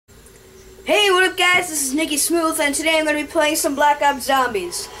Hey, what up guys, this is Nicky Smooth, and today I'm going to be playing some Black Ops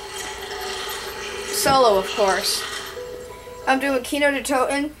Zombies. Solo, of course. I'm doing Kino to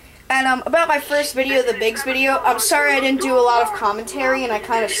Toten, and about my first video, the Biggs video, I'm sorry I didn't do a lot of commentary and I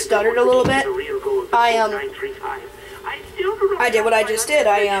kind of stuttered a little bit. I did what I just did.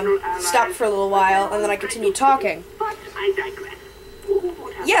 I stopped for a little while and then I continued talking.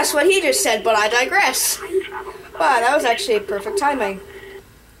 Yes, what he just said, but I digress. Wow, that was actually perfect timing.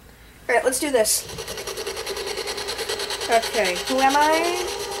 Alright, let's do this. Okay, who am I?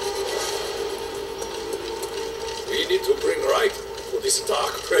 We need to bring right to this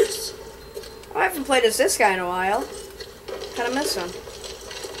dark place. I haven't played as this guy in a while. Kinda miss him.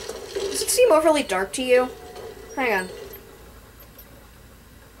 Does it seem overly dark to you? Hang on.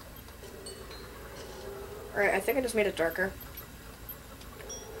 Alright, I think I just made it darker.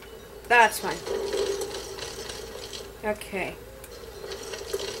 That's fine. Okay.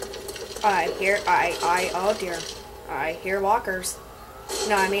 Oh dear. I hear walkers.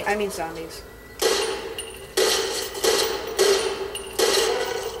 No, I mean zombies.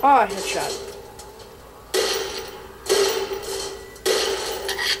 Oh, headshot.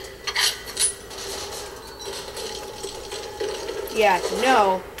 Yeah,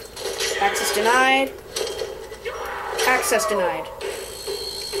 no. Access denied. Access denied.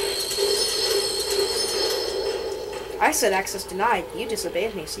 I said access denied. You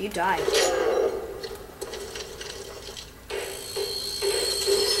disobeyed me, so you died.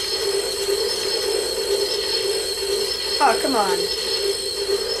 Oh, come on.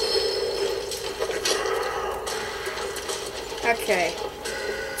 Okay.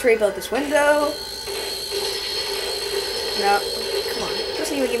 Let's rebuild this window. No. Come on. It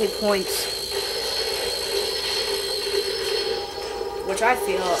doesn't even give me points. Which I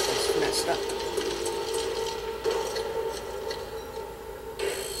feel is messed up.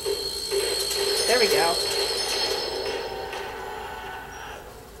 There we go.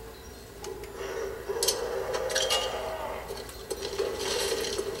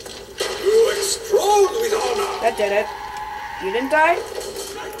 You explode with honor. That did it. You didn't die?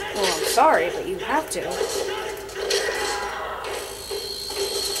 Well, I'm sorry, but you have to.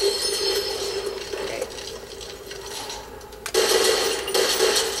 Okay.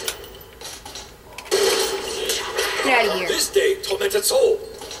 Get out of here. This day tormented soul.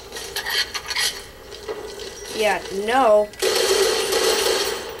 Yeah, no.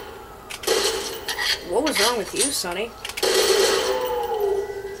 What was wrong with you, Sonny?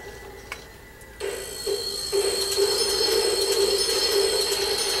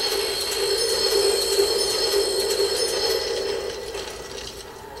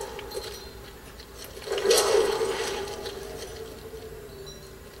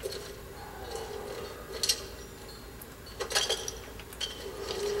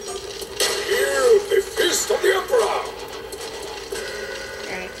 Of the Emperor!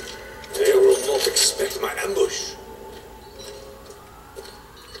 Alright. They will not expect my ambush.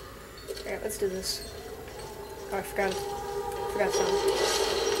 Alright, let's do this. Oh, I forgot something.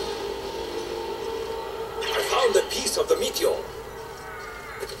 I found a piece of the meteor.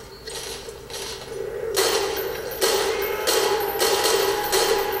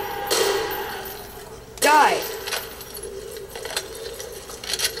 Die!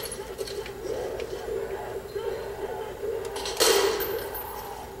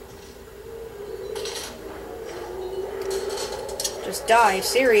 Just die,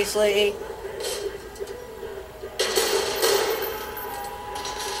 seriously.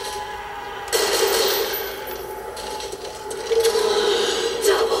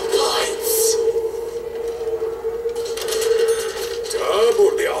 Double points. Double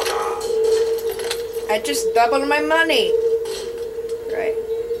the honor. I just doubled my money. Right.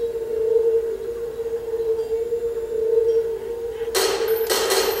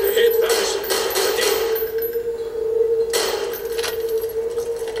 The head vanished.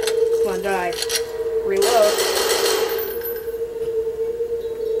 Come on, die. Reload.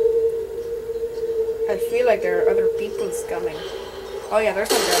 I feel like there are other people coming. Oh yeah, there's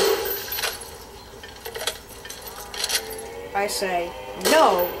one guy. I say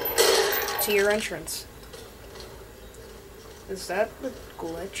no to your entrance. Is that the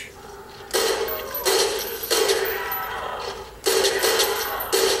glitch?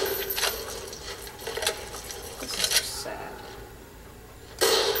 This is just sad.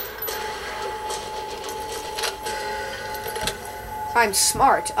 I'm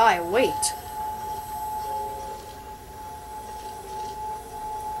smart. I wait.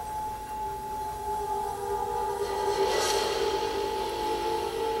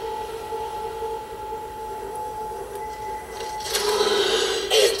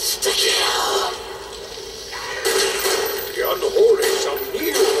 Insta-kill.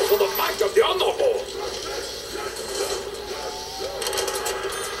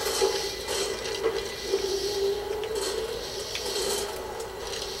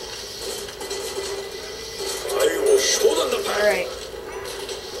 Alright.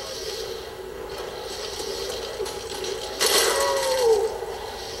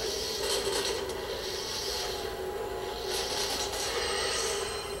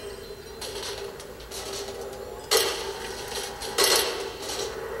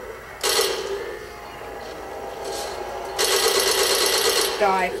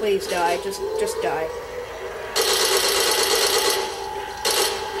 Die, please die. Just die.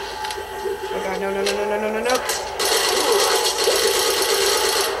 Oh god, no, no, no, no, no, no, no, no.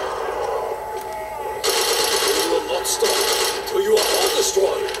 You will not stop until you are all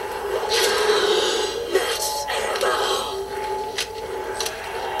destroyed.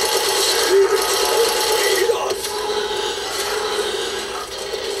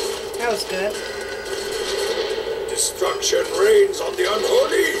 That was good. Destruction reigns on the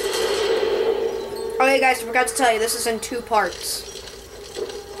unholy. Okay, guys, I forgot to tell you, this is in 2 parts.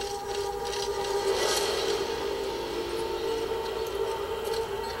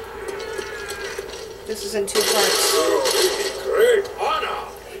 This is in 2 parts. Great honor.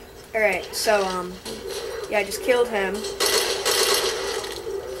 Alright, so, yeah, I just killed him.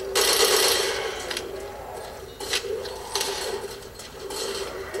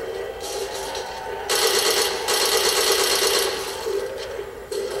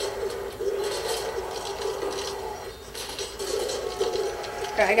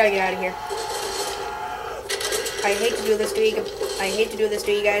 I gotta get out of here. I hate to do this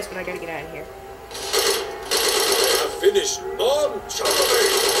to you guys, but I gotta get out of here. I have finished nonchalantly.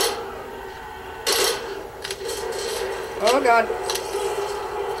 Oh god.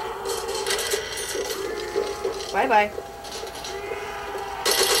 Bye bye.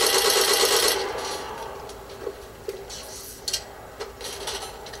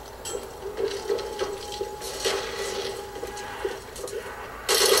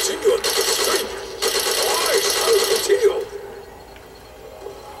 Continue at this strength. I shall continue.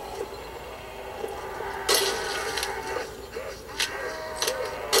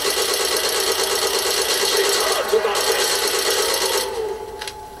 Return to darkness.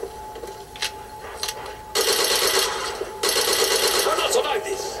 Cannot survive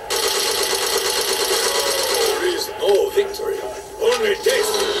this. There is no victory, only death.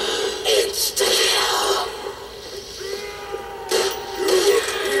 Insta-kill. You will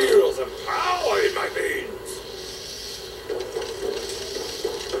feel the power in my veins.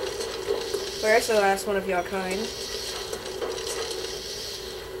 Where's the last one of your kind?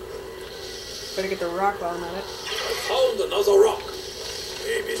 Better get the rock while I'm at it. I found another rock.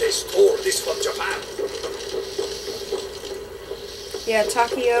 Maybe they stole this from Japan. Yeah,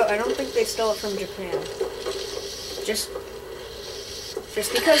 Takio, I don't think they stole it from Japan. Just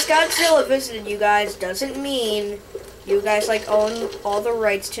because Godzilla visited you guys doesn't mean you guys like own all the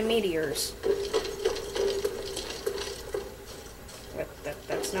rights to meteors.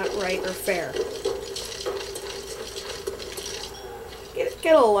 That's not right or fair.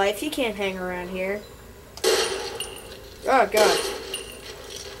 Get a life, you can't hang around here. Oh god.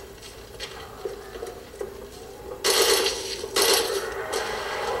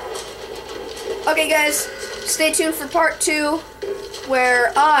 Okay guys, stay tuned for part 2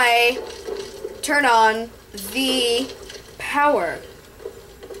 where I turn on the power.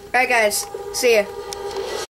 Alright guys, see ya.